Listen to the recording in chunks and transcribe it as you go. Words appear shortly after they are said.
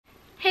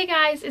Hey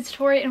guys, it's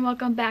Tori and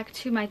welcome back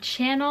to my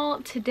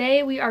channel.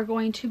 Today we are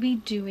going to be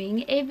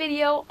doing a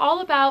video all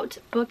about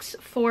books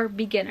for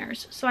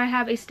beginners. So I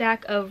have a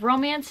stack of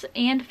romance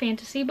and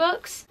fantasy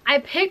books. I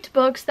picked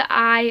books that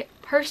I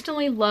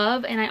personally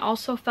love and I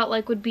also felt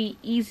like would be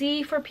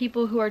easy for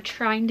people who are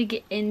trying to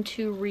get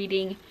into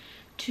reading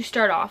to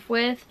start off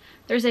with.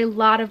 There's a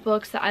lot of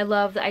books that I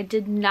love that I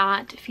did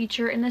not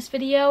feature in this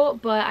video,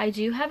 but I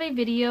do have a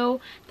video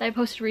that I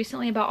posted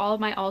recently about all of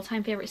my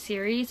all-time favorite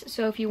series.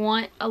 So if you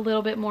want a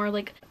little bit more,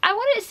 like, I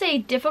wouldn't say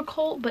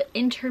difficult, but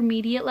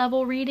intermediate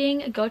level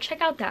reading, go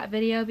check out that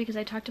video because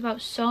I talked about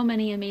so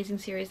many amazing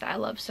series that I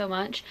love so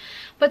much.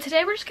 But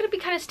today we're just going to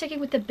be kind of sticking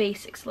with the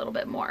basics a little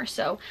bit more.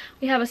 So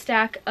we have a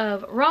stack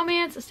of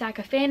romance, a stack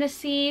of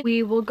fantasy.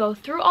 We will go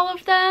through all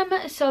of them.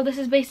 So this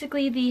is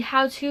basically the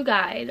how-to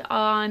guide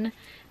on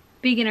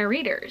beginner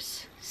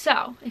readers.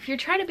 So if you're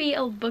trying to be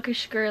a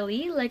bookish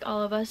girly like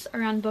all of us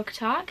around Book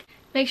Talk,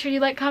 make sure you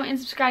like, comment, and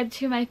subscribe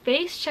to my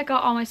face. Check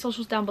out all my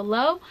socials down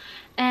below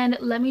and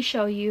let me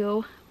show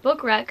you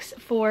book recs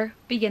for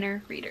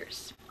beginner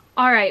readers.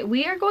 Alright,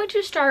 we are going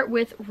to start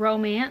with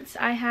romance.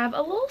 I have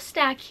a little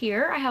stack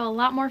here. I have a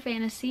lot more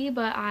fantasy,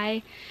 but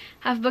I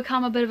have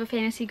become a bit of a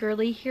fantasy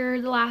girly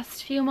here the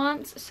last few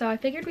months, so I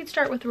figured we'd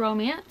start with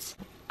romance.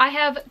 I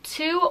have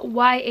two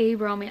YA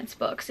romance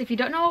books. If you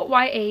don't know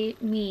what YA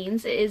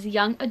means, it is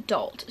young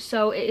adult.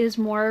 So it is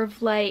more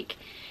of like,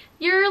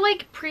 you're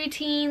like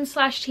preteens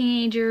slash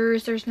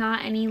teenagers. There's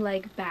not any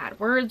like bad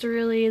words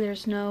really.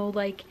 There's no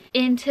like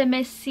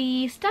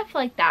intimacy, stuff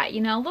like that, you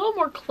know, a little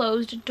more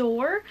closed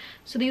door.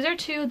 So these are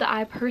two that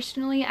I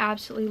personally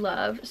absolutely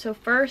love. So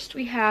first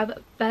we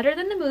have Better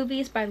Than the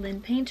Movies by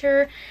Linn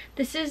Painter.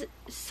 This is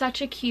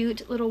such a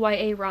cute little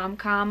YA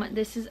rom-com.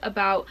 This is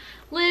about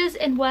Liz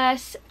and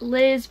Wes.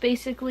 Liz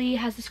basically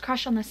has this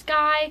crush on this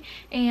guy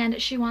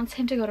and she wants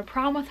him to go to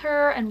prom with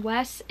her, and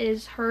Wes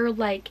is her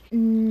like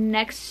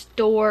next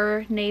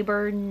door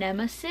neighbor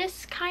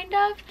nemesis kind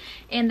of,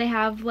 and they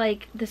have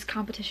like this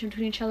competition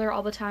between each other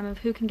all the time of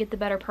who can get the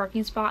better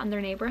parking spot in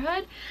their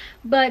neighborhood.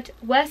 But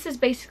Wes is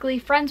basically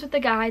friends with the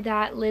guy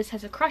that Liz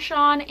has a crush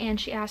on, and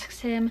she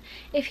asks him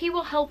if he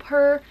will help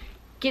her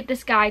get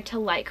this guy to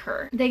like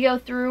her. They go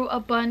through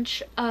a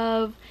bunch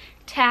of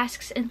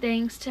tasks and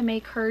things to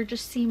make her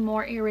just seem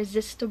more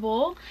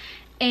irresistible,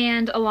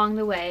 and along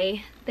the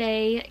way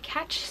they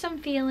catch some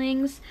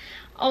feelings.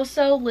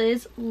 Also,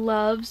 Liz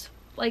loves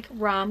like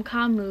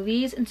rom-com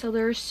movies, and so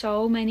there are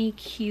so many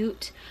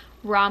cute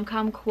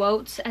rom-com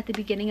quotes at the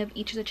beginning of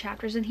each of the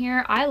chapters in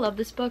here. I love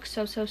this book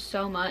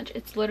so much.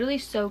 It's literally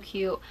so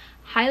cute.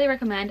 Highly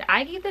recommend.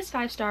 I gave this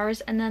 5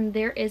 stars, and then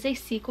there is a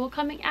sequel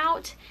coming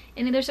out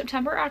in either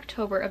September or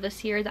October of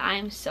this year that I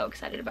am so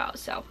excited about.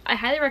 So I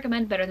highly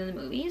recommend Better Than the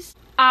Movies.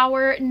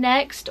 Our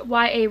next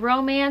YA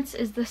romance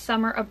is The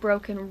Summer of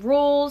Broken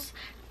Rules.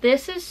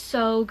 This is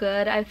so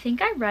good. I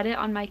think I read it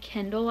on my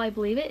Kindle. I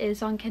believe it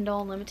is on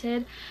Kindle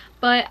Unlimited.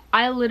 But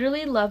I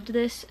literally loved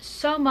this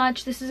so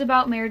much. This is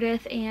about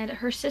Meredith, and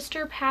her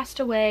sister passed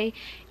away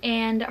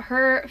and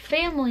her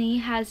family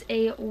has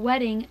a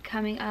wedding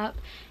coming up,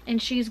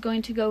 and she's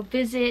going to go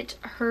visit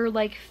her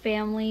like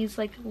family's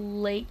like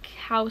lake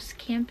house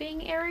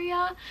camping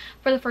area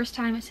for the first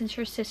time since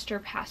her sister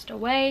passed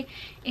away.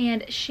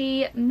 And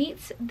she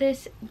meets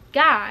this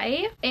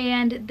guy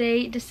and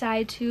they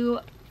decide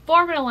to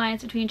form an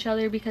alliance between each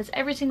other because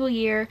every single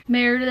year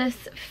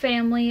Meredith's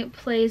family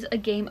plays a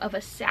game of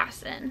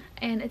assassin,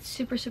 and it's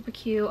super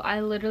cute. I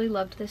literally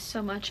loved this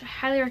so much. I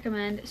highly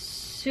recommend.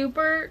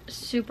 Super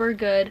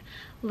good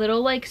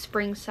little like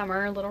spring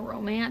summer little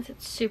romance.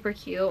 It's super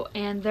cute,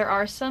 and there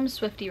are some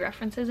Swiftie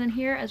references in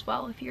here as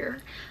well if you're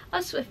a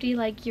Swiftie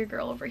like your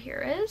girl over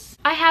here is.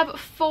 I have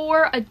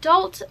 4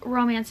 adult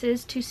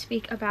romances to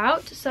speak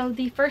about. So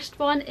the first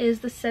one is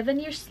The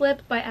 7-Year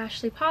Slip by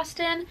Ashley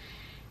Poston.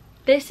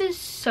 This is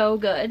so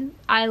good.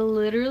 I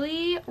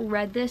literally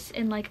read this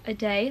in like a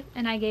day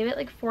and I gave it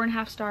like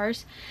 4.5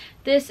 stars.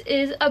 This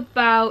is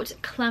about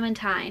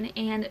Clementine,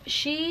 and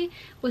she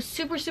was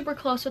super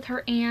close with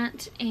her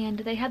aunt, and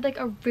they had like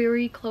a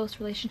very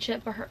close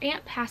relationship, but her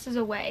aunt passes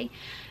away.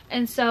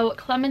 And so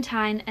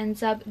Clementine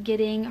ends up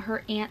getting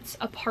her aunt's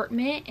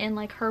apartment in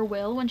like her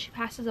will when she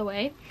passes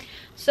away.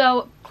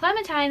 So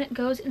Clementine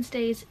goes and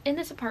stays in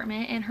this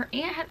apartment, and her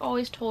aunt had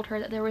always told her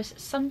that there was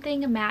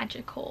something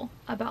magical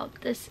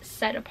about this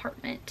said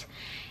apartment.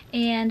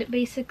 And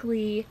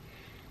basically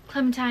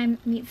Clementine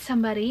meets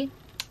somebody,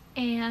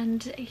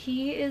 and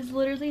he is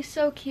literally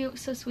so cute,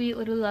 so sweet,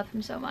 literally love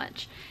him so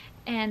much.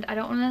 And I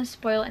don't want to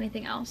spoil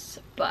anything else,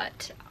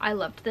 but I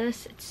loved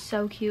this. It's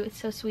so cute,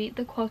 it's so sweet.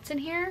 The quotes in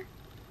here,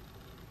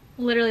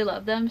 literally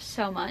love them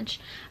so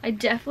much. I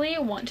definitely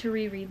want to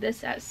reread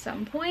this at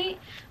some point,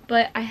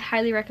 but I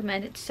highly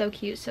recommend. It's so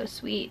cute, so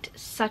sweet,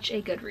 such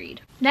a good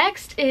read.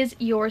 Next is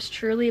Yours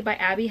Truly by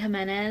Abby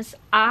Jimenez.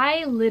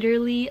 I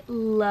literally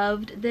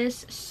loved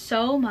this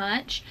so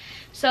much.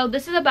 So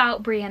this is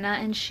about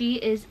Brianna, and she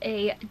is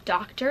a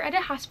doctor at a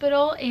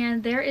hospital,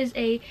 and there is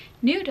a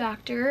new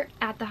doctor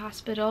at the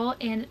hospital,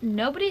 and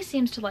nobody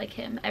seems to like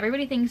him.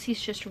 Everybody thinks he's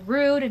just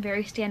rude and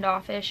very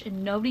standoffish,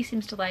 and nobody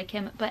seems to like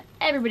him, but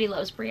everybody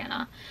loves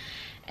Brianna.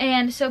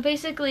 And so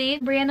basically,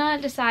 Brianna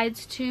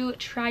decides to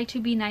try to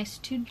be nice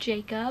to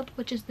Jacob,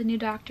 which is the new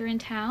doctor in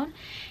town,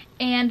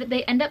 and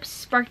they end up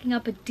sparking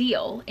up a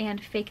deal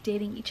and fake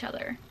dating each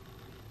other.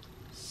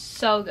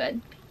 So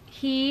good.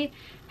 He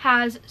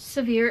has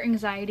severe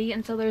anxiety,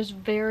 and so there's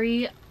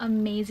very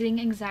amazing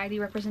anxiety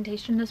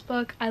representation in this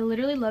book. I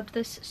literally loved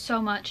this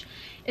so much.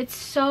 It's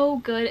so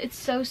good. It's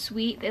so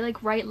sweet. They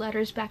like write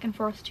letters back and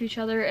forth to each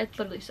other. It's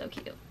literally so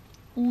cute.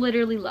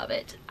 Literally love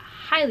it.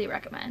 Highly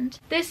recommend.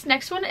 This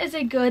next one is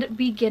a good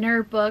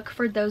beginner book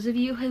for those of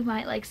you who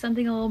might like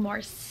something a little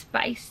more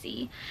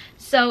spicy.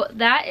 So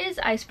that is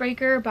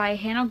Icebreaker by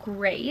Hannah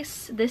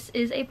Grace. This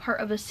is a part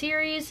of a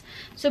series.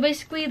 So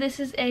basically this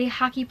is a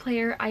hockey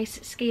player, ice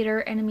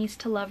skater, enemies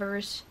to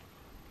lovers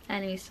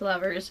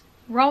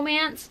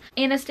romance.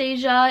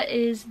 Anastasia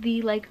is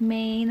the like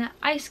main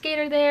ice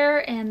skater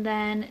there, and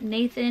then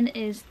Nathan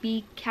is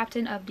the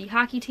captain of the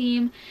hockey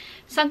team.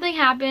 Something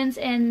happens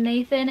and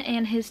Nathan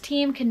and his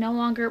team can no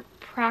longer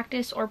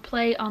practice or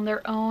play on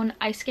their own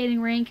ice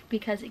skating rink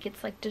because it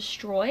gets like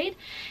destroyed,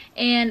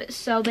 and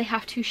so they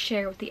have to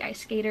share with the ice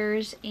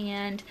skaters,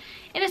 and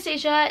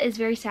Anastasia is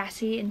very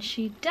sassy and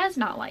she does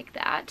not like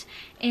that,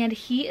 and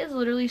he is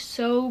literally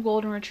so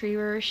golden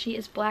retriever. She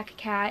is black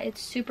cat.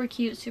 It's super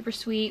cute, super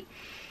sweet.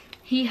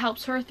 He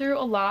helps her through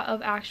a lot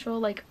of actual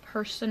like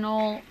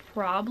personal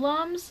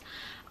problems.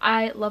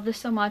 I love this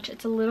so much.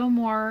 It's a little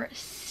more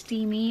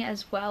steamy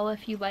as well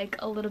if you like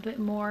a little bit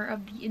more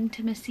of the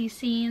intimacy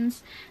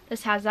scenes.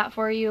 This has that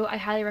for you. I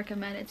highly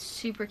recommend. It's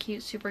super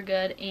cute, super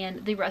good,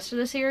 and the rest of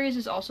the series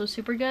is also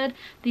super good.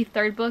 The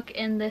third book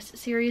in this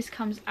series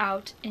comes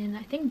out in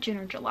I think June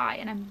or July,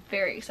 and I'm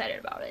very excited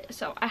about it.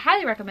 So I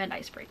highly recommend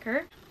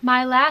Icebreaker.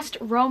 My last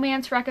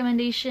romance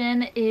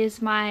recommendation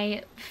is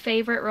my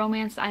favorite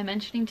romance that I'm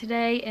mentioning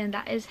today, and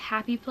that is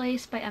Happy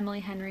Place by Emily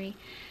Henry.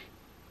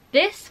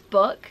 This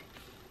book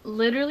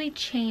literally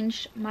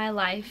changed my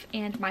life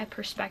and my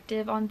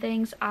perspective on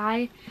things.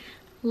 I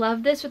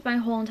love this with my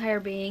whole entire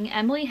being.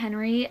 Emily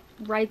Henry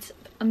writes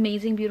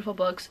amazing, beautiful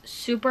books,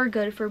 super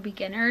good for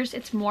beginners.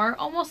 It's more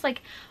almost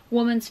like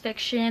woman's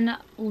fiction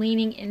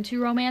leaning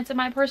into romance in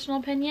my personal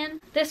opinion.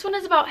 This one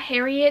is about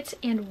Harriet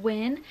and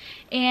Wynn,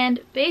 and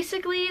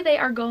basically they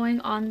are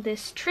going on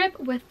this trip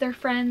with their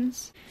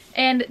friends,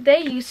 and they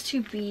used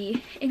to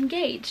be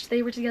engaged.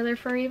 They were together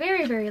for a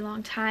very, very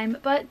long time,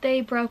 but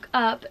they broke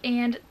up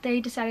and they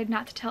decided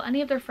not to tell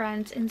any of their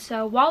friends, and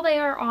so while they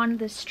are on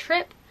this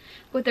trip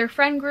with their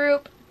friend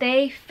group,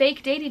 they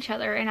fake date each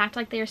other and act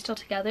like they are still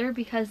together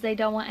because they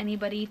don't want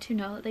anybody to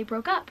know that they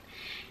broke up.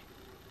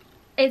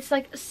 It's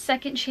like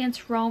second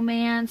chance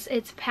romance.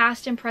 It's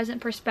past and present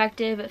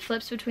perspective. It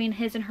flips between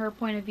his and her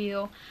point of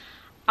view.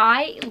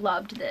 I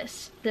loved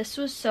this. This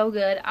was so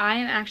good. I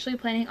am actually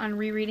planning on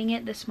rereading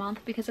it this month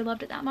because I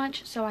loved it that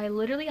much. So I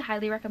literally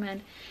highly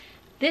recommend.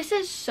 This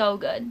is so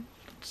good.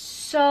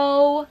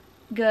 So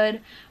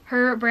good.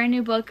 Her brand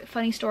new book,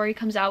 Funny Story,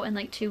 comes out in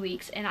like 2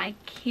 weeks, and I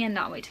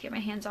cannot wait to get my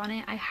hands on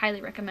it. I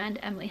highly recommend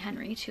Emily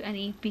Henry to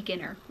any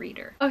beginner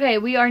reader. Okay,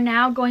 we are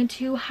now going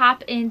to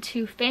hop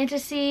into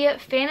fantasy.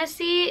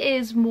 Fantasy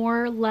is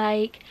more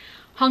like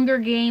Hunger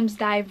Games,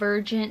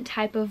 Divergent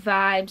type of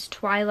vibes,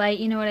 Twilight,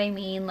 you know what I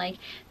mean? Like,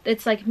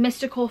 it's like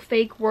mystical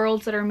fake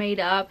worlds that are made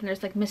up, and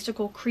there's like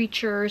mystical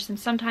creatures, and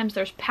sometimes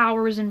there's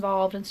powers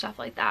involved and stuff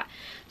like that.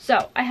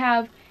 So I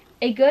have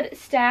a good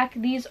stack.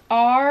 These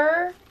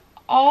are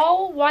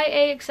all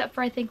YA except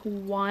for I think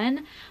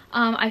one.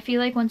 I feel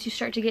like once you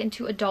start to get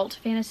into adult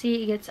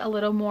fantasy, it gets a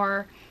little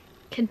more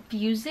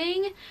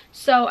confusing.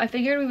 So I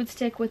figured we would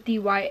stick with the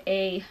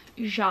YA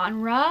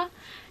genre,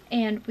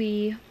 and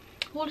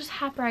we'll just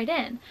hop right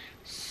in.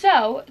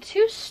 So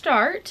to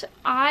start,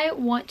 I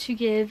want to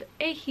give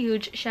a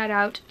huge shout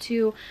out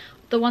to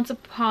the Once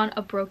Upon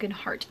a Broken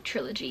Heart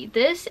trilogy.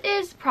 This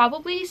is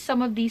probably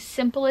some of the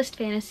simplest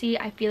fantasy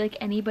I feel like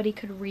anybody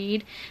could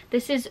read.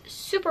 This is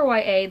super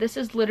YA. This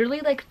is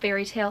literally like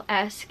fairy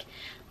tale-esque.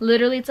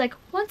 Literally, it's like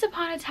once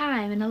upon a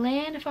time in a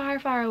land far,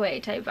 far away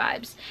type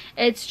vibes.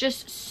 It's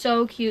just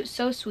so cute,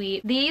 so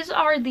sweet. These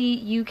are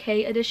the UK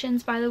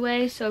editions, by the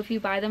way, so if you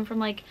buy them from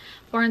like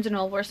Barnes &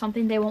 Noble or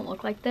something, they won't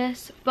look like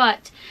this.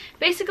 But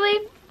basically,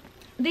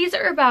 these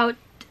are about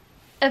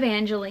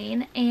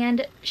Evangeline,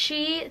 and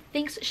she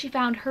thinks she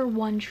found her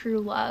one true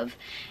love,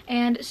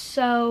 and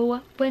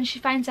so when she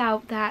finds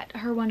out that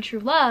her one true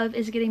love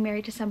is getting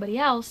married to somebody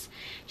else,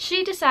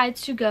 she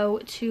decides to go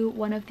to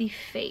one of the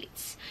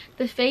fates.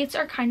 The fates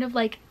are kind of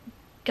like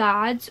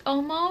gods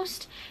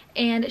almost,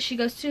 and she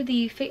goes to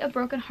the Fate of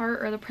Broken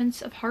Heart, or the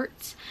Prince of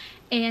Hearts,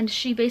 and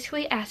she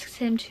basically asks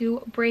him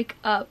to break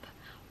up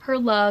her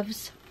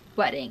love's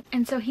wedding.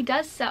 And so he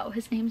does so.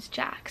 His name's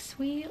Jax.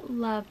 We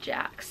love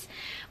Jax.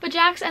 But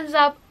Jax ends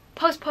up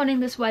postponing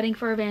this wedding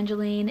for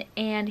Evangeline,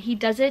 and he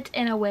does it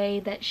in a way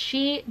that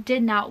she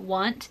did not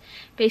want.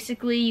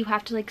 Basically, you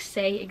have to like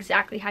say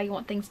exactly how you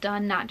want things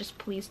done, not just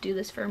please do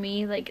this for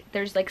me. Like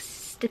there's like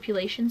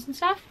stipulations and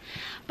stuff.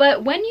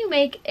 But when you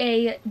make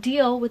a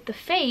deal with the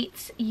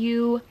fates,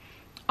 you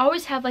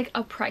always have like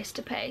a price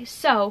to pay.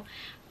 So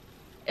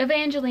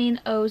Evangeline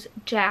owes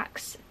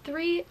Jax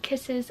 3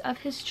 kisses of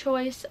his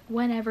choice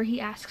whenever he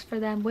asks for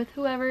them with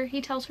whoever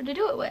he tells her to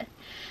do it with.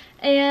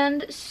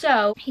 And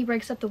so he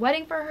breaks up the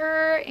wedding for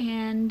her,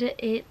 and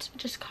it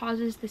just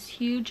causes this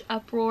huge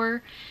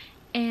uproar,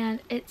 and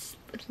it's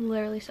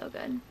literally so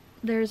good.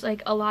 There's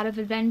like a lot of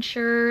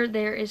adventure,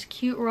 there is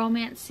cute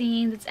romance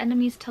scenes, it's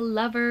enemies to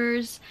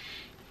lovers,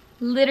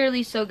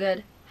 literally so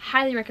good.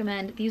 Highly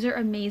recommend. These are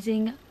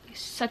amazing.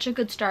 Such a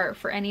good start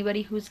for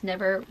anybody who's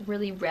never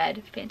really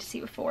read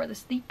fantasy before. This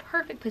is the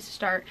perfect place to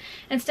start.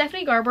 And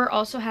Stephanie Garber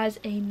also has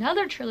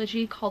another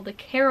trilogy called the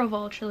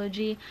Caraval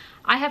trilogy.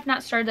 I have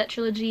not started that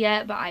trilogy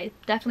yet, but I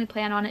definitely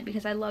plan on it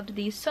because I loved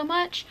these so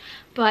much.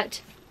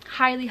 But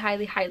highly,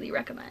 highly, highly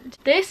recommend.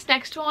 This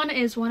next one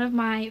is one of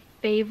my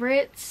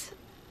favorites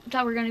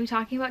that we're going to be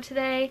talking about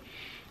today,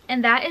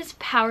 and that is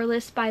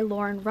Powerless by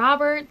Lauren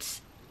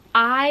Roberts.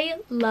 I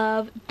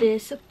love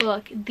this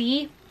book.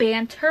 The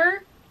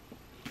banter,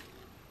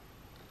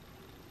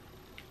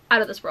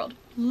 out of this world.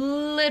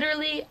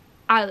 Literally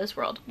out of this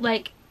world.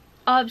 Like,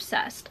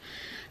 obsessed.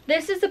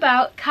 This is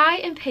about Kai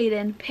and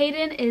Peyton.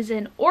 Peyton is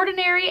an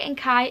ordinary and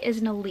Kai is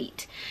an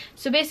elite.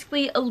 So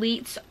basically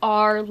elites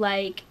are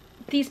like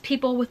these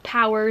people with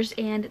powers,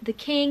 and the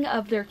king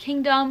of their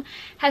kingdom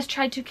has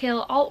tried to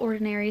kill all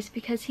ordinaries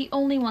because he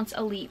only wants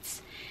elites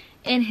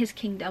in his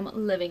kingdom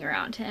living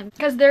around him.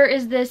 Because there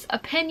is this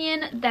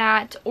opinion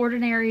that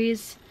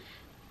ordinaries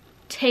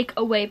take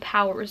away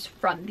powers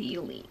from the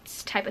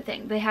elites type of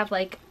thing. They have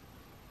like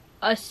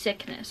a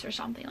sickness or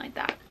something like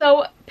that.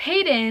 So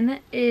Peyton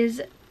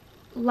is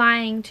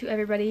lying to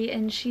everybody,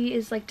 and she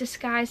is like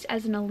disguised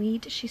as an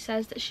elite. She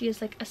says that she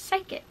is like a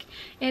psychic.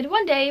 And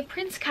one day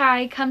Prince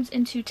Kai comes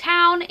into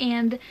town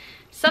and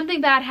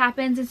something bad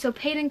happens, and so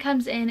Peyton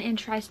comes in and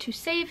tries to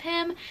save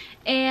him,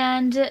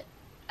 and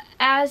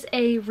as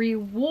a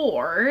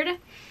reward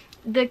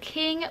the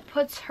king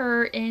puts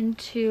her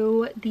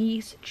into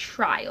these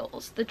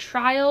trials. The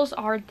trials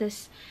are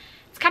this,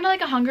 it's kind of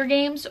like a Hunger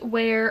Games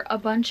where a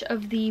bunch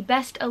of the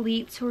best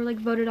elites who are like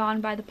voted on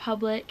by the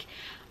public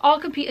all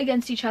compete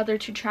against each other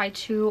to try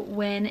to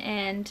win.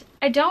 And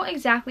I don't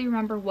exactly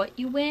remember what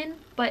you win,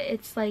 but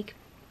it's like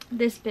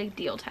this big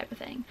deal type of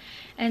thing.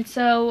 And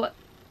so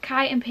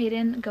Kai and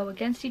Peyton go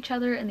against each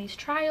other in these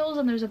trials,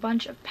 and there's a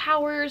bunch of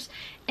powers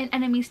and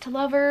enemies to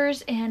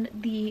lovers, and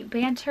the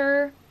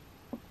banter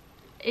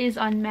is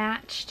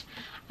unmatched.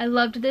 I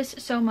loved this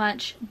so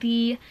much.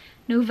 The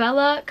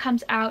novella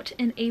comes out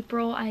in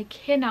April. I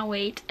cannot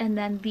wait. And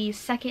then the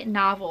second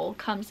novel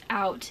comes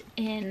out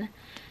in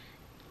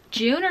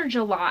June or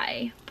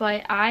July,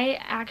 but I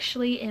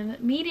actually am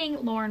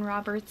meeting Lauren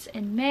Roberts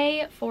in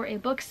May for a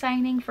book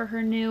signing for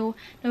her new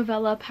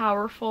novella,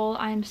 Powerful.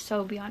 I'm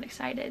so beyond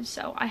excited.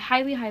 So I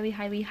highly, highly,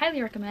 highly,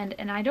 highly recommend,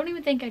 and I don't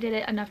even think I did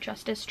it enough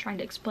justice trying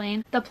to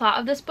explain the plot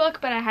of this book,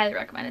 but I highly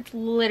recommend. It's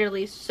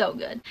literally so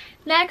good.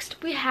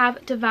 Next, we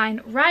have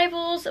Divine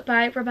Rivals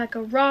by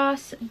Rebecca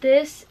Ross.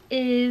 This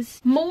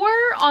is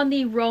more on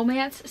the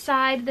romance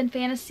side than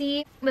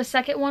fantasy. The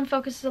second one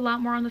focuses a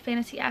lot more on the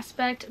fantasy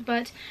aspect,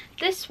 but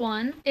this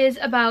one is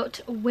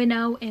about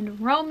Winnow and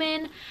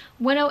Roman.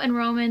 Winnow and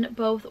Roman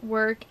both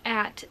work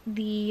at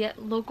the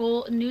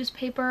local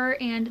newspaper,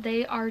 and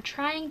they are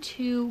trying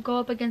to go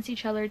up against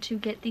each other to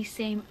get the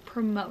same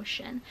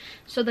promotion.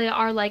 So they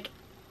are like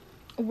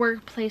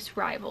workplace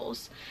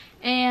rivals.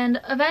 And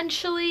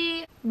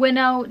eventually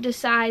Winnow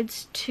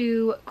decides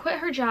to quit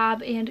her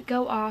job and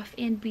go off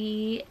and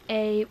be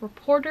a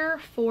reporter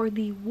for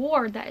the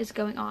war that is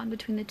going on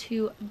between the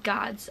two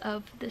gods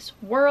of this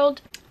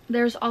world.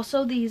 There's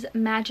also these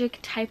magic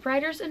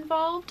typewriters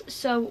involved.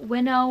 So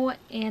Winnow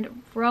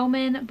and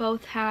Roman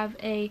both have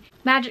a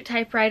magic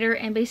typewriter,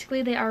 and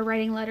basically they are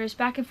writing letters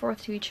back and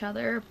forth to each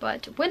other,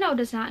 but Winnow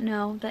does not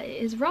know that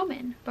it is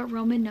Roman, but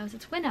Roman knows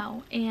it's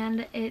Winnow,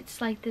 and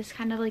it's like this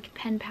kind of like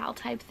pen pal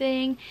type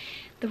thing.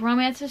 The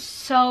romance is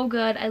so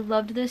good. I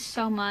loved this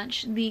so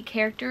much. The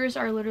characters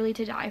are literally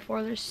to die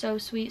for. They're so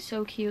sweet,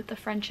 so cute. The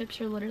friendships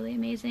are literally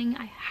amazing.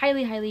 I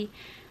highly, highly,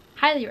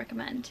 highly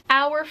recommend.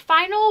 Our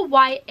final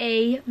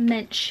YA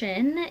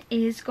mention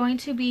is going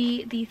to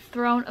be the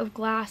Throne of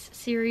Glass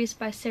series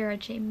by Sarah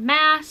J.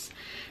 Maas.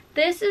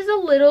 This is a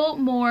little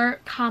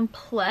more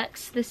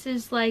complex. This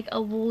is like a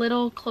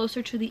little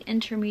closer to the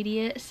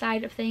intermediate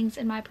side of things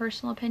in my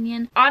personal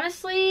opinion.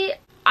 Honestly,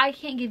 I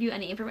can't give you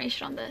any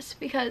information on this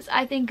because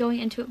I think going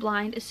into it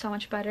blind is so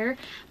much better,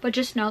 but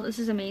just know this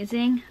is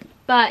amazing.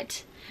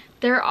 But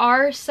there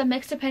are some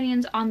mixed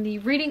opinions on the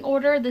reading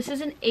order. This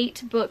is an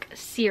 8-book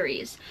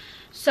series.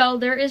 So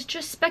there is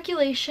just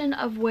speculation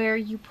of where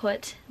you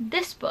put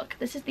this book.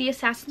 This is The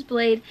Assassin's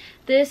Blade.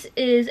 This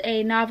is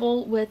a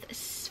novel with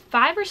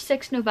 5 or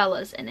 6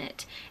 novellas in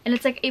it, and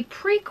it's like a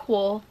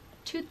prequel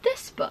to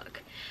this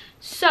book.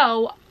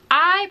 So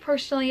I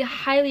personally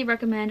highly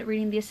recommend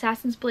reading The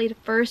Assassin's Blade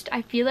first.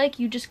 I feel like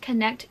you just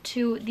connect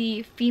to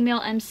the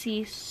female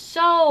MC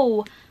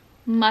so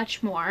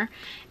much more,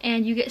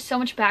 and you get so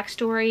much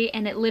backstory,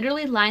 and it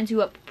literally lines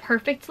you up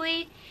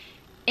perfectly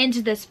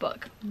into this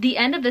book. The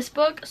end of this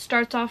book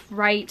starts off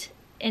right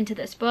into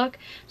this book,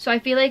 so I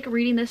feel like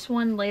reading this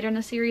one later in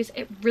the series,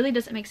 it really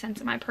doesn't make sense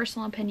in my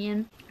personal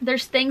opinion.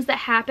 There's things that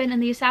happen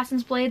in The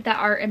Assassin's Blade that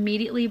are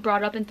immediately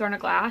brought up in Throne of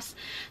Glass,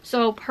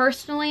 so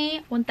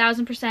personally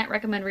 1000%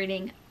 recommend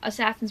reading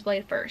Assassin's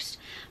Blade first.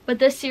 But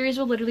this series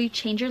will literally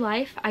change your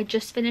life. I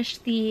just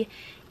finished the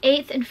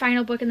 8th and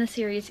final book in the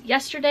series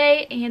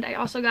yesterday, and I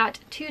also got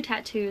 2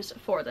 tattoos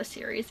for the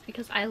series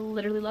because I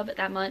literally love it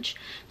that much.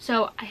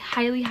 So I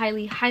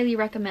highly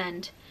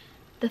recommend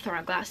the Throne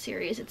of Glass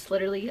series. It's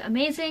literally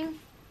amazing,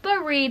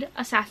 but read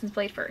Assassin's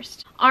Blade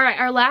first. Alright,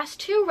 our last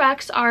 2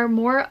 recs are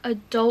more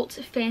adult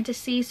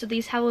fantasy, so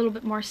these have a little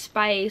bit more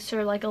spice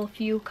or like a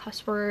few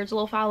cuss words, a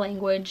little foul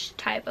language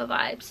type of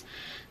vibes.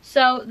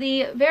 So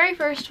the very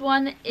first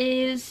one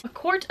is A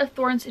Court of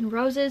Thorns and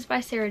Roses by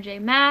Sarah J.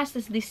 Maas.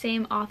 This is the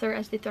same author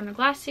as the Throne of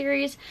Glass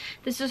series.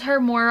 This is her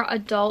more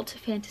adult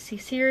fantasy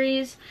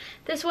series.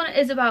 This one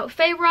is about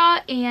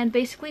Feyre, and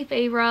basically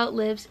Feyre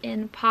lives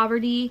in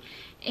poverty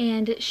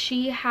and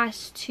she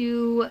has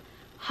to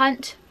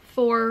hunt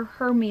for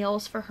her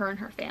meals for her and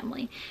her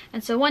family.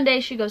 And so one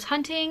day she goes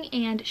hunting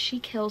and she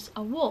kills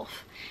a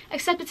wolf.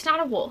 Except it's not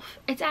a wolf,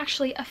 it's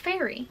actually a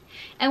fairy.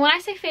 And when I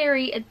say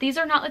fairy, these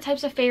are not the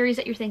types of fairies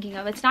that you're thinking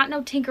of. It's not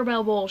no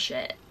Tinkerbell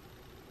bullshit.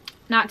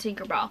 Not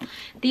Tinkerbell.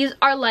 These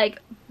are like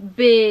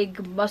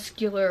big,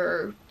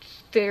 muscular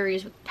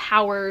fairies with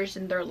powers,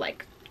 and they're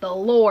like the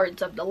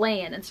lords of the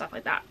land and stuff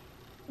like that.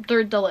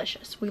 They're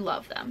delicious. We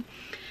love them.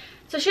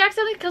 So she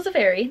accidentally kills a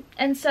fairy,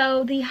 and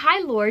so the High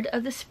Lord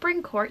of the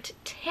Spring Court,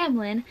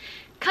 Tamlin,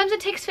 comes and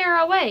takes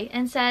Feyre away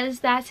and says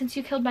that since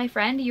you killed my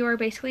friend, you are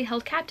basically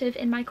held captive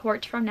in my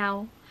court from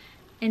now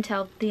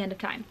until the end of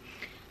time.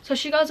 So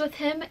she goes with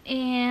him,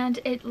 and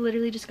it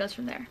literally just goes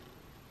from there.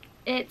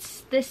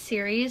 It's this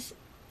series,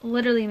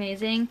 literally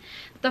amazing.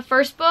 The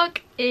first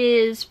book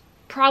is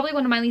probably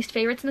one of my least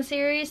favorites in the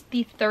series.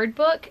 The third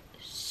book,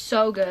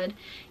 so good.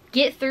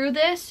 Get through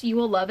this, you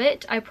will love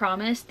it, I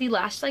promise. The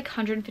last like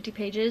 150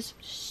 pages,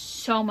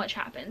 so much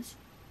happens.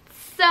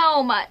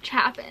 So much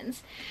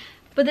happens.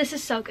 But this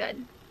is so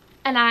good,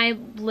 and I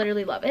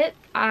literally love it.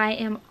 I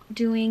am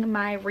doing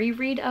my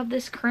reread of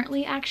this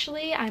currently,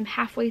 actually. I'm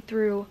halfway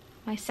through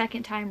my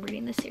 2nd time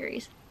reading the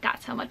series.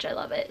 That's how much I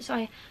love it. So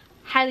I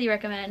highly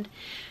recommend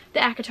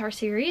the ACOTAR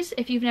series.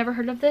 If you've never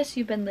heard of this,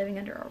 you've been living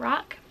under a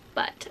rock,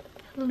 but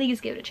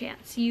please give it a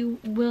chance. You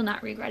will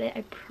not regret it,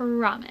 I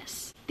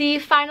promise. The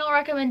final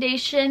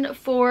recommendation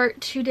for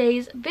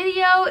today's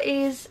video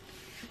is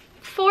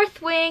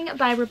Fourth Wing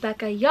by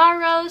Rebecca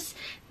Yarros.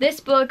 This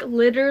book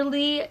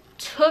literally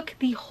took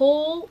the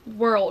whole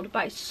world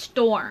by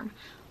storm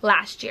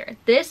last year.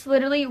 This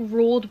literally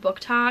ruled book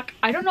talk.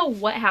 I don't know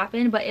what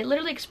happened, but it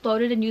literally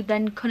exploded and you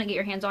then couldn't get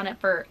your hands on it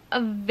for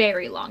a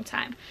very long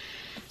time.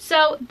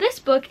 So this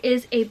book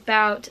is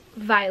about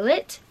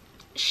Violet.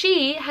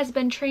 She has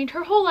been trained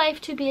her whole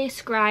life to be a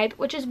scribe,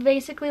 which is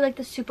basically like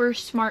the super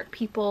smart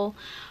people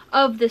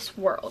of this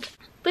world.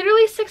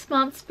 Literally 6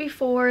 months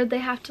before they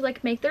have to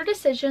like make their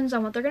decisions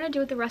on what they're gonna do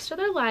with the rest of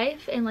their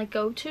life and like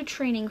go to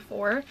training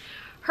for,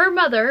 her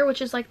mother,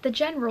 which is like the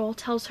general,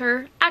 tells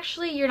her,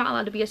 actually you're not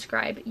allowed to be a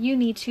scribe, you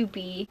need to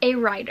be a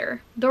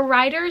rider. The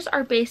riders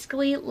are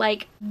basically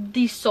like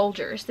the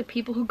soldiers, the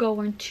people who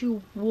go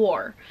into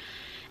war.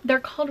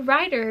 They're called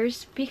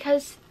riders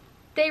because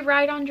they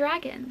ride on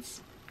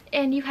dragons.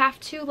 And you have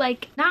to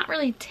like not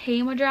really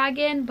tame a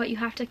dragon, but you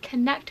have to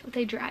connect with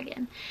a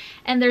dragon.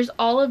 And there's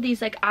all of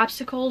these like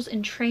obstacles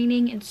and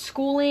training and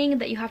schooling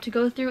that you have to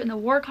go through in the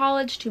war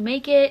college to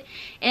make it.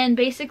 And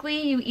basically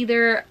you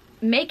either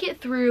make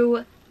it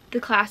through the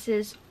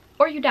classes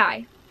or you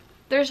die.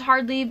 There's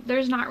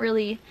not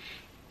really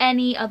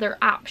any other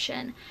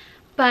option.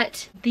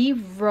 But the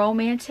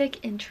romantic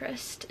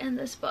interest in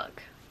this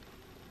book,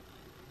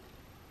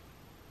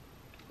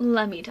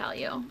 let me tell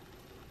you,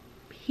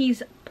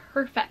 he's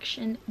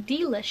perfection,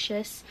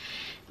 delicious.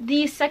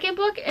 The second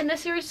book in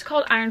this series is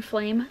called Iron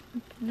Flame.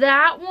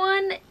 That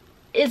one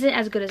isn't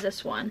as good as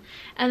this one.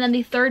 And then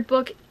the third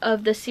book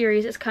of the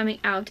series is coming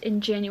out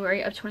in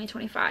January of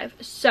 2025.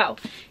 So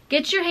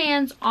get your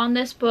hands on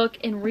this book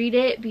and read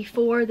it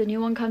before the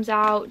new one comes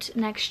out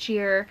next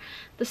year.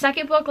 The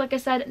second book, like I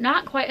said,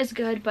 not quite as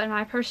good, but in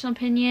my personal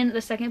opinion,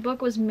 the second book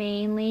was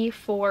mainly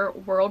for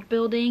world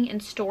building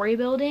and story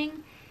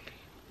building,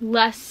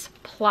 less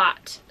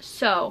plot.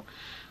 So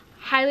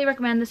highly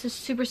recommend. This is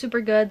super,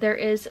 super good. There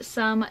is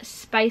some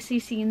spicy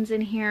scenes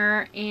in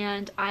here,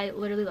 and I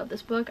literally love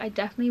this book. I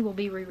definitely will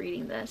be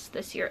rereading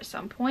this year at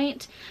some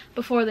point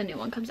before the new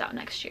one comes out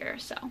next year,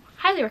 so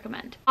highly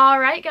recommend. All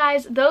right,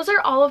 guys, those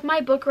are all of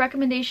my book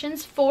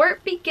recommendations for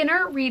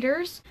beginner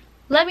readers.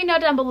 Let me know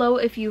down below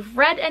if you've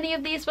read any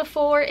of these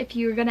before, if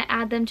you're going to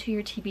add them to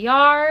your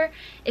TBR.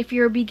 If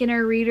you're a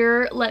beginner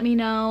reader, let me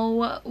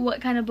know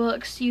what kind of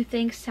books you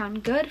think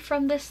sound good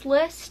from this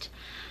list.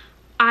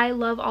 I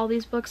love all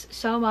these books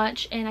so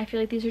much, and I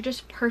feel like these are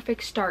just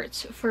perfect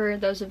starts for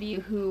those of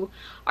you who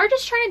are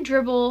just trying to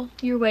dribble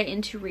your way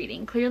into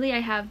reading. Clearly, I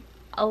have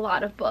a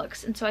lot of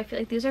books, and so I feel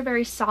like these are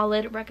very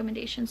solid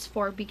recommendations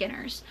for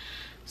beginners.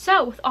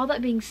 So with all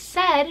that being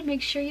said,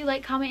 make sure you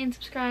like, comment, and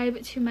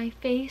subscribe to my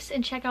face,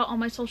 and check out all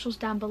my socials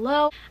down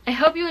below. I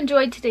hope you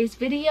enjoyed today's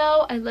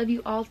video. I love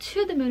you all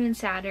to the moon and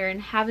Saturn.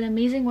 Have an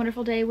amazing,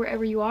 wonderful day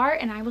wherever you are,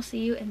 and I will see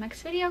you in the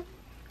next video.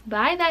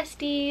 Bye,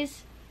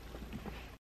 besties!